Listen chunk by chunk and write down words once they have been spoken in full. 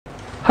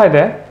Hi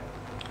there,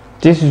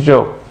 this is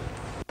Joe.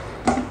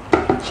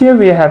 Here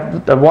we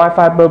have the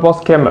Wi-Fi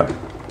Birdhouse camera.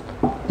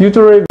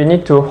 Usually we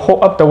need to hook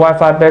up the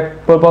Wi-Fi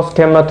Birdhouse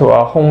camera to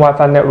our home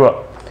Wi-Fi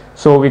network,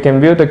 so we can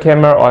view the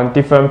camera on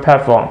different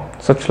platforms,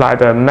 such like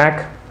the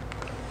Mac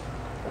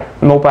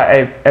mobile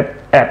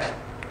app.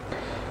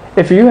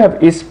 If you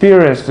have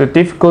experienced the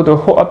difficulty to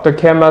hook up the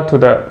camera to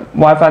the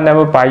Wi-Fi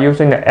network by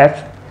using the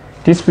app,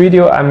 this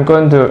video I'm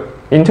going to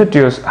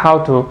introduce how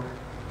to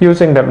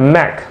using the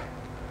Mac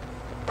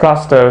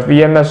plus the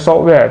VMS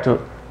software to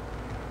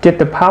get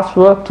the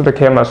password to the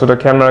camera so the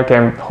camera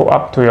can hook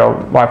up to your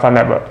Wi-Fi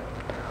network.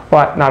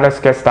 Alright, now let's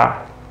get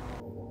started.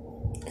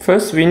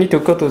 First, we need to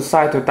go to the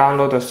site to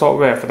download the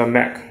software for the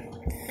Mac.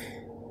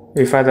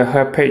 We find the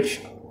help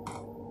page.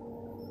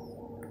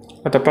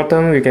 At the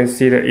bottom, we can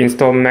see the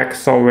install Mac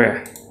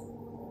software.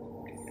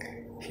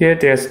 Here,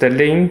 there's the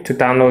link to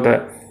download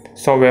the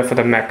software for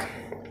the Mac.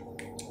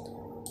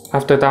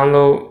 After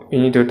download, we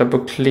need to double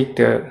click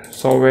the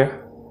software.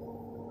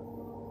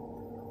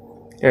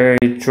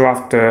 We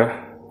drag the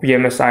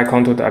VMS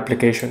icon to the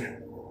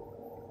application.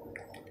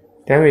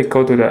 Then we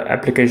go to the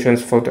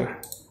applications folder.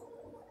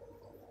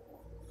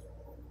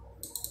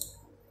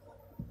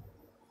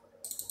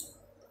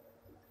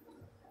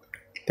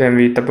 Then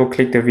we double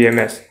click the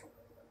VMS.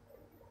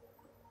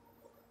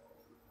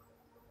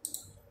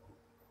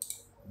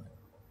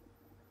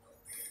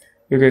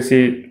 You can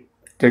see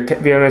the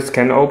VMS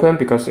can open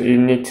because you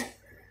need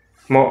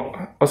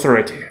more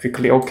authority. We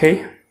click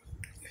OK.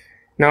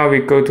 Now we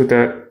go to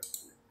the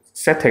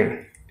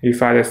setting. We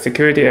find the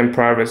security and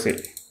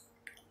privacy.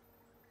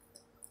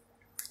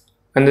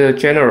 Under the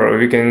general,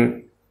 we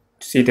can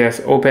see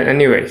there's open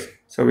anyways.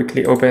 So we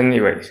click open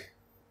anyways.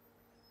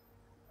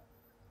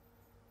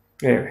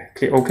 Yeah,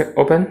 click OK,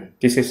 open.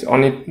 This is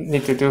only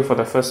need to do for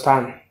the first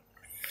time.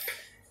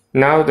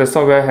 Now the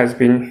software has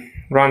been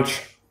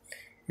launched.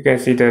 You can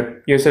see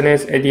the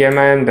username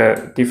ADMIN,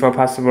 the default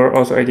password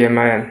also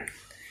ADMIN.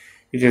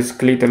 You just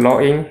click the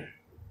login.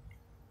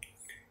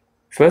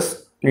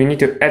 First, we need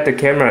to add the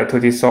camera to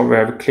this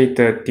software. We click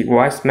the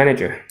device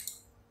manager.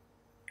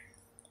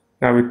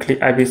 Now we click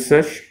IP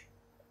search.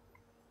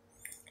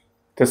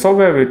 The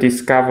software will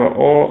discover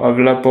all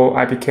available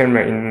IP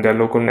camera in the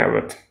local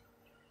network.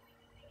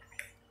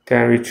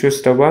 Then we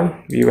choose the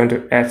one we want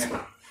to add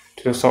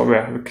to the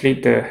software. We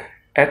click the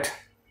add.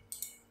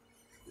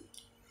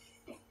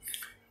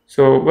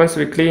 So once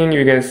we click in,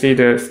 you can see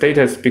the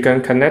status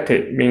become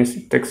connected,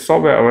 means the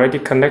software already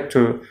connect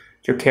to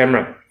your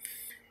camera.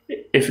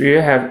 If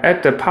you have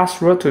add the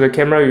password to the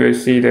camera, you will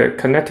see the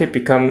connected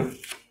become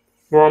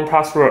wrong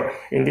password.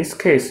 In this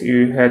case,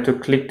 you have to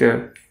click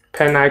the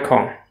pen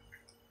icon.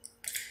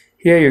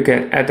 Here you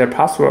can add the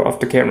password of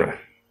the camera.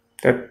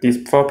 The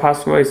default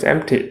password is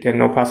empty, there's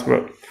no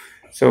password.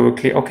 So we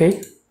click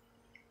OK.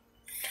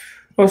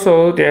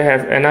 Also, they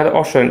have another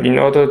option in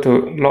order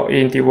to log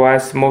in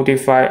device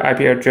modify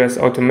IP address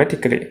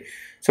automatically.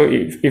 So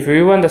if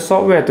you want the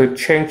software to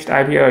change the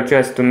IP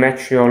address to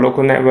match your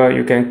local network,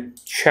 you can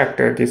check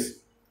this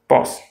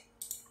box.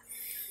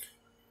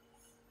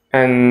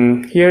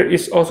 And here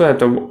is also at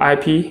the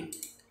IP.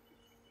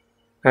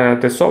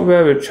 The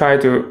software will try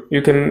to,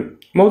 you can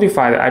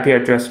modify the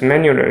IP address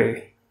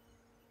manually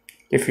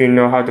if you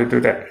know how to do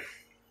that.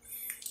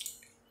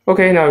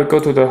 Okay, now we go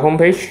to the home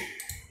page.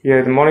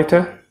 Here the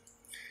monitor.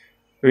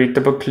 We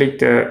double click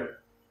the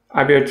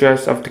IP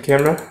address of the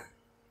camera.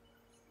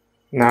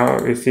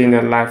 Now we see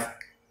the live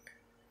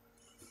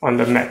on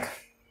the Mac.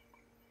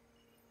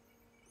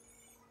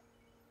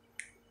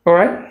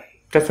 Alright,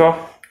 that's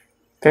all.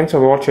 Thanks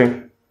for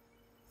watching.